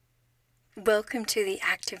Welcome to the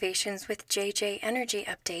Activations with JJ Energy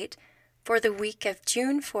Update for the week of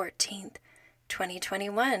June 14th,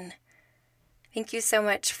 2021. Thank you so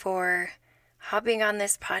much for hopping on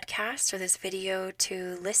this podcast or this video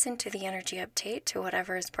to listen to the energy update to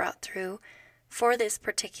whatever is brought through for this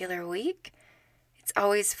particular week. It's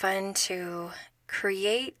always fun to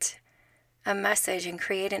create a message and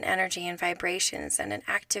create an energy and vibrations and an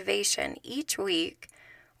activation each week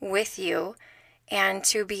with you, and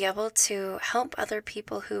to be able to help other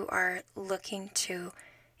people who are looking to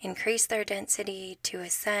increase their density, to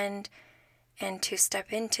ascend, and to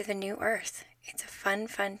step into the new earth. It's a fun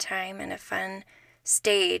time and a fun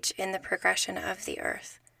stage in the progression of the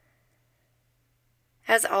earth.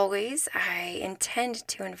 As always, I intend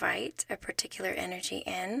to invite a particular energy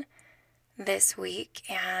in this week,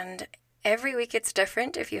 and every week it's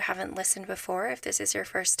different. If you haven't listened before, if this is your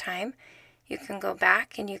first time, you can go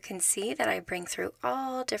back and you can see that I bring through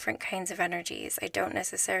all different kinds of energies. I don't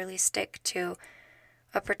necessarily stick to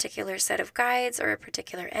a particular set of guides or a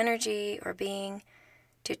particular energy or being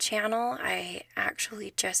to channel. I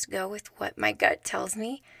actually just go with what my gut tells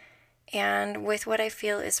me and with what I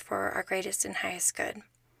feel is for our greatest and highest good.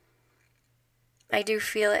 I do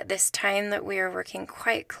feel at this time that we are working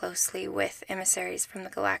quite closely with emissaries from the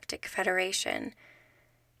Galactic Federation.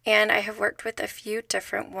 And I have worked with a few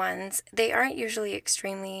different ones. They aren't usually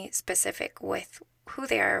extremely specific with who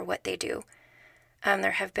they are or what they do.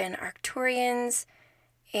 There have been Arcturians,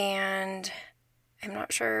 and I'm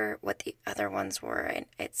not sure what the other ones were.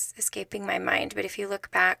 It's escaping my mind. But if you look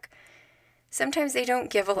back, sometimes they don't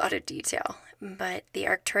give a lot of detail. But the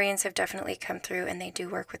Arcturians have definitely come through, and they do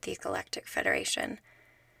work with the Galactic Federation.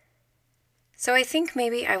 So I think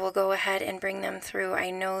maybe I will go ahead and bring them through. I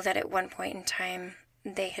know that at one point in time,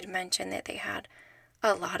 they had mentioned that they had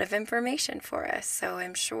a lot of information for us. So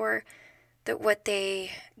I'm sure that what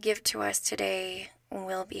they give to us today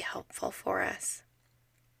will be helpful for us.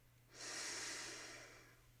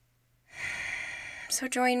 So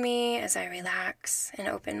join me as I relax and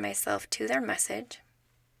open myself to their message,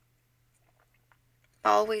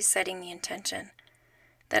 always setting the intention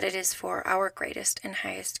that it is for our greatest and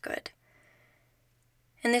highest good.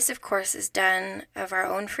 And this, of course, is done of our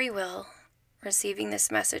own free will. Receiving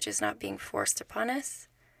this message is not being forced upon us.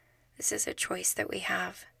 This is a choice that we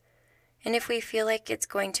have. And if we feel like it's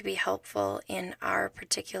going to be helpful in our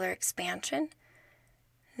particular expansion,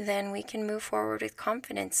 then we can move forward with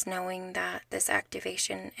confidence, knowing that this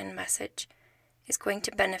activation and message is going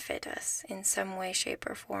to benefit us in some way, shape,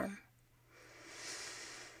 or form.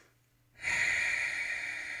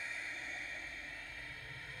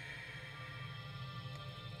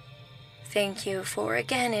 Thank you for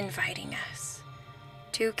again inviting us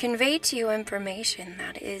to convey to you information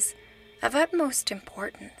that is of utmost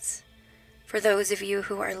importance for those of you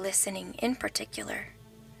who are listening in particular.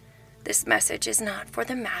 This message is not for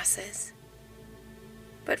the masses,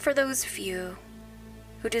 but for those few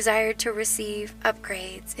who desire to receive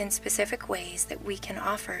upgrades in specific ways that we can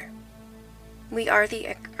offer. We are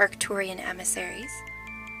the Arcturian emissaries,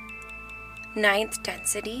 9th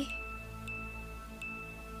density,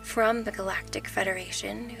 from the Galactic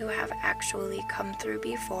Federation, who have actually come through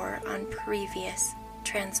before on previous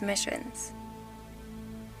transmissions.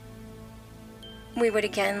 We would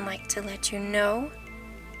again like to let you know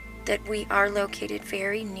that we are located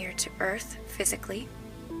very near to Earth physically.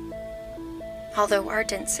 Although our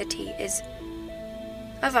density is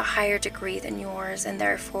of a higher degree than yours, and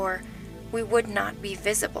therefore we would not be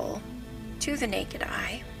visible to the naked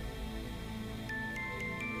eye.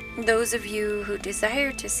 Those of you who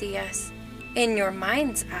desire to see us in your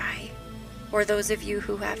mind's eye, or those of you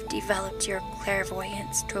who have developed your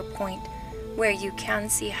clairvoyance to a point where you can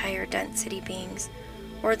see higher density beings,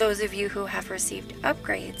 or those of you who have received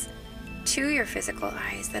upgrades to your physical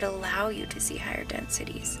eyes that allow you to see higher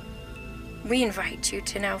densities, we invite you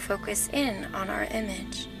to now focus in on our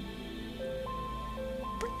image.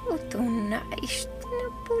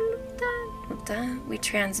 We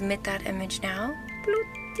transmit that image now.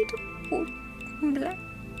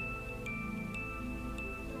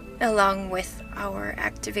 Along with our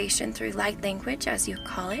activation through light language, as you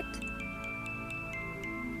call it.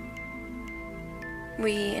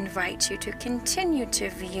 We invite you to continue to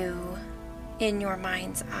view in your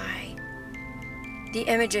mind's eye the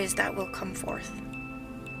images that will come forth.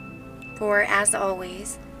 For as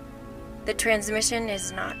always, the transmission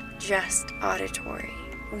is not just auditory.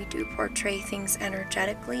 We do portray things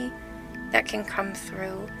energetically that can come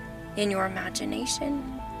through in your imagination,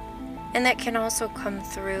 and that can also come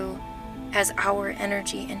through as our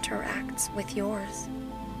energy interacts with yours.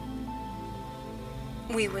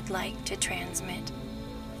 We would like to transmit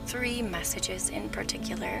 3 messages in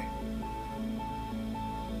particular.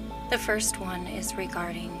 The first one is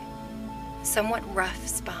regarding a somewhat rough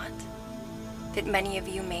spot that many of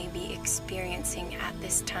you may be experiencing at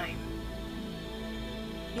this time.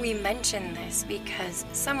 We mention this because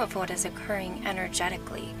some of what is occurring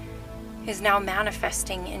energetically is now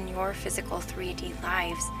manifesting in your physical 3D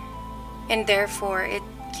lives, and therefore it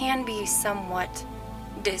can be somewhat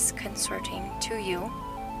disconcerting to you,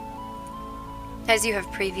 as you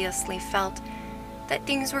have previously felt that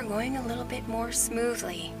things were going a little bit more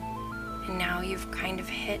smoothly, and now you've kind of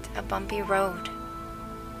hit a bumpy road.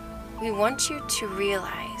 We want you to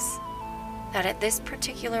realize that at this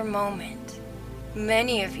particular moment,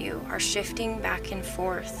 many of you are shifting back and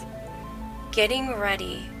forth, getting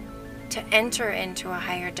ready to enter into a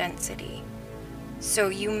higher density. So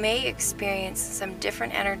you may experience some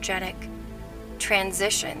different energetic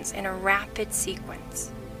transitions in a rapid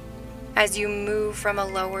sequence as you move from a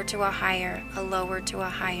lower to a higher, a lower to a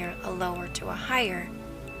higher, a lower to a higher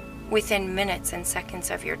within minutes and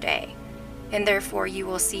seconds of your day. And therefore you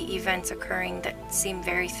will see events occurring that seem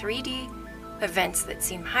very 3D, events that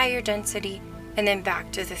seem higher density, and then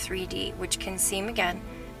back to the 3D, which can seem, again,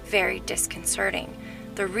 very disconcerting.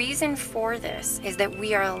 The reason for this is that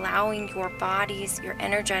we are allowing your bodies, your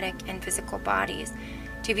energetic and physical bodies,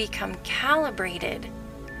 to become calibrated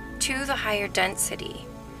to the higher density.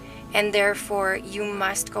 And therefore, you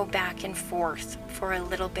must go back and forth for a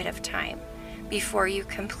little bit of time before you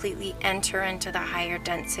completely enter into the higher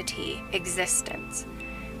density existence.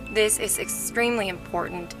 This is extremely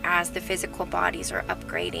important as the physical bodies are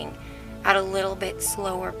upgrading at a little bit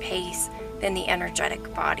slower pace than the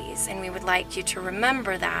energetic bodies. And we would like you to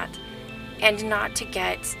remember that and not to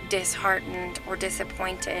get disheartened or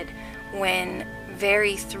disappointed when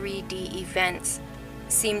very 3D events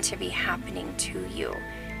seem to be happening to you.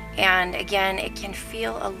 And again, it can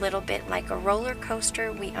feel a little bit like a roller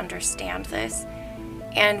coaster. We understand this,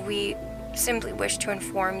 and we simply wish to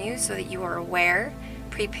inform you so that you are aware,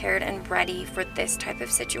 prepared, and ready for this type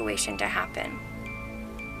of situation to happen.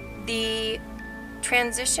 The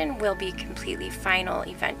transition will be completely final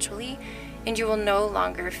eventually, and you will no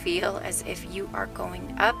longer feel as if you are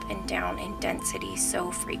going up and down in density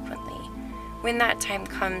so frequently. When that time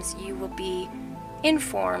comes, you will be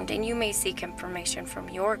informed, and you may seek information from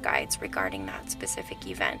your guides regarding that specific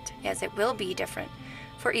event, as it will be different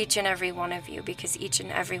for each and every one of you, because each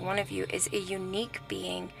and every one of you is a unique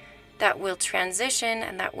being that will transition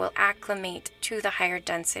and that will acclimate to the higher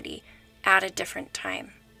density at a different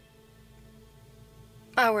time.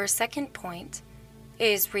 Our second point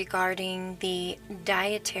is regarding the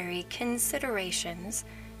dietary considerations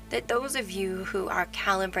that those of you who are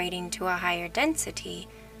calibrating to a higher density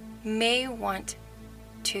may want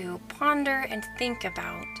to ponder and think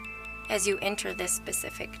about as you enter this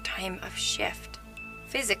specific time of shift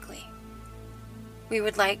physically. We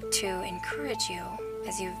would like to encourage you,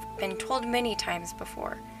 as you've been told many times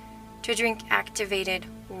before, to drink activated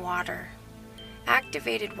water.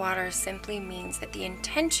 Activated water simply means that the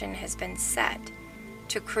intention has been set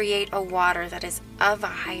to create a water that is of a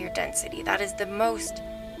higher density. That is the most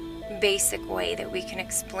basic way that we can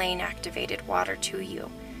explain activated water to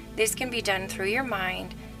you. This can be done through your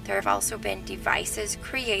mind. There have also been devices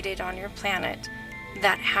created on your planet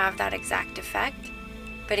that have that exact effect.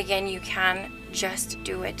 But again, you can just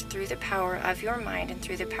do it through the power of your mind and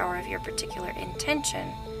through the power of your particular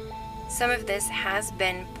intention. Some of this has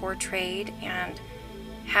been portrayed and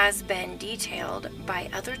has been detailed by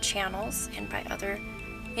other channels and by other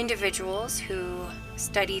individuals who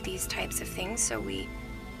study these types of things. So we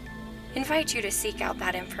invite you to seek out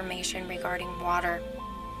that information regarding water.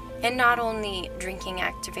 And not only drinking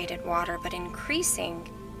activated water, but increasing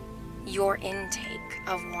your intake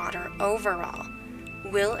of water overall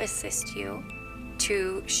will assist you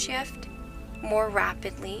to shift more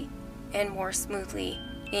rapidly and more smoothly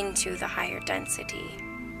into the higher density.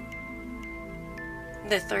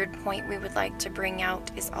 The third point we would like to bring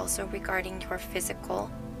out is also regarding your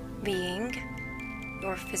physical being,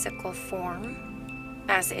 your physical form,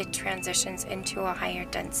 as it transitions into a higher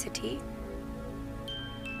density.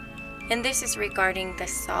 And this is regarding the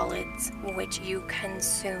solids which you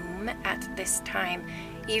consume at this time.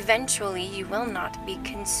 Eventually, you will not be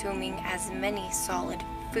consuming as many solid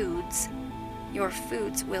foods. Your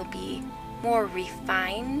foods will be more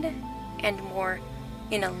refined and more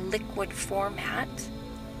in a liquid format.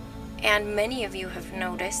 And many of you have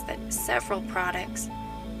noticed that several products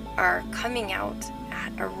are coming out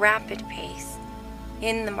at a rapid pace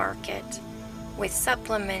in the market with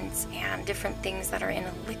supplements and different things that are in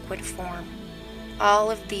a liquid form. All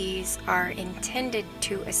of these are intended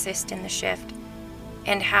to assist in the shift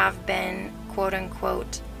and have been quote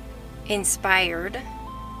unquote inspired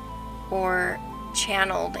or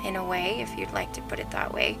channeled in a way, if you'd like to put it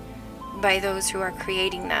that way, by those who are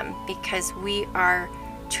creating them, because we are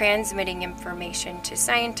transmitting information to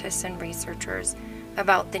scientists and researchers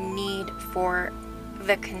about the need for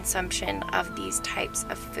the consumption of these types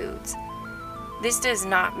of foods. This does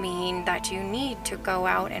not mean that you need to go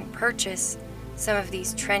out and purchase some of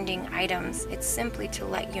these trending items. It's simply to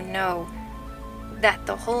let you know that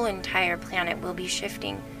the whole entire planet will be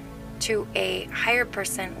shifting to a higher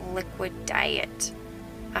percent liquid diet.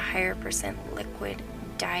 A higher percent liquid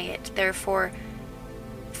diet. Therefore,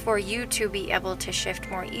 for you to be able to shift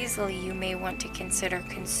more easily, you may want to consider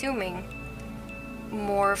consuming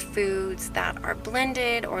more foods that are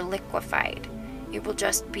blended or liquefied. It will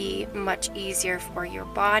just be much easier for your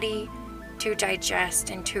body to digest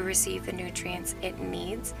and to receive the nutrients it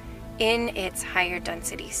needs in its higher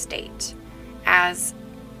density state, as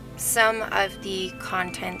some of the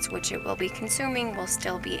contents which it will be consuming will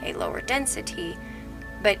still be a lower density,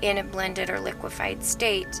 but in a blended or liquefied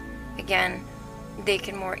state, again, they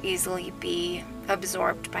can more easily be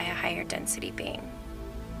absorbed by a higher density being.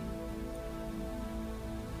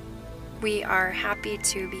 We are happy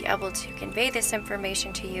to be able to convey this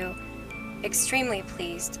information to you. Extremely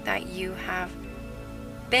pleased that you have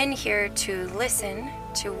been here to listen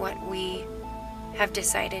to what we have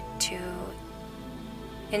decided to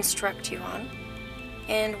instruct you on.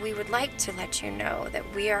 And we would like to let you know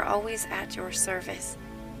that we are always at your service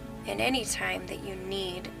in any time that you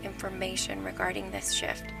need information regarding this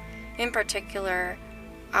shift. In particular,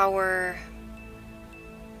 our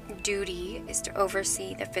duty is to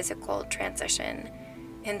oversee the physical transition,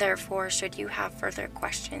 and therefore, should you have further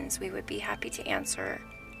questions, we would be happy to answer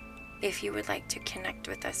if you would like to connect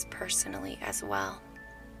with us personally as well.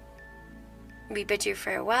 We bid you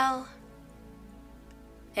farewell,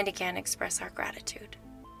 and again express our gratitude.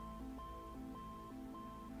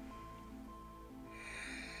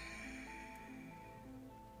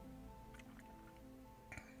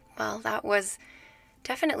 Well, that was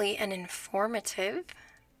definitely an informative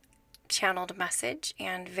channeled message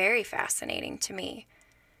and very fascinating to me.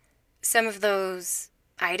 Some of those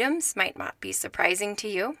items might not be surprising to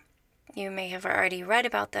you. You may have already read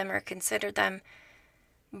about them or considered them,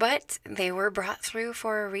 but they were brought through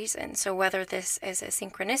for a reason. So whether this is a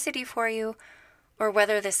synchronicity for you or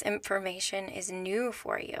whether this information is new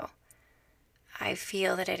for you, I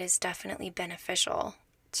feel that it is definitely beneficial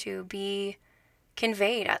to be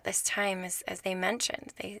conveyed at this time, as they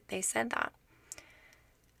mentioned. They said that.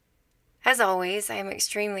 As always, I am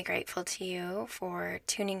extremely grateful to you for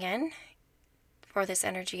tuning in for this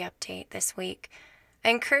energy update this week. I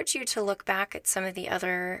encourage you to look back at some of the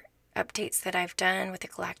other updates that I've done with the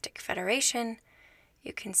Galactic Federation.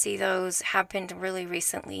 You can see those happened really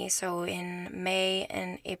recently, so in May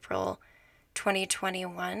and April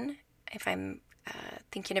 2021, if I'm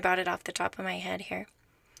thinking about it off the top of my head here.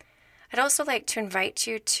 I'd also like to invite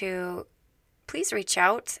you to please reach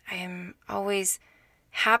out. I am always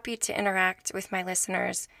happy to interact with my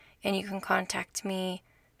listeners, and you can contact me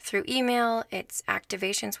through email. It's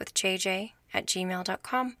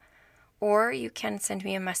activationswithjj@gmail.com, or you can send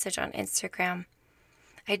me a message on Instagram.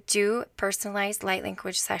 I do personalized light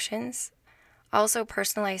language sessions, also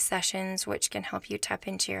personalized sessions which can help you tap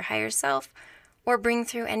into your higher self or bring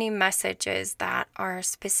through any messages that are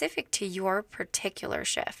specific to your particular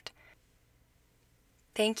shift.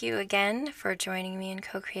 Thank you again for joining me in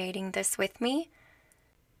co-creating this with me.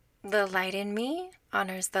 The light in me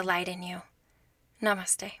honors the light in you.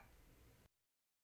 Namaste.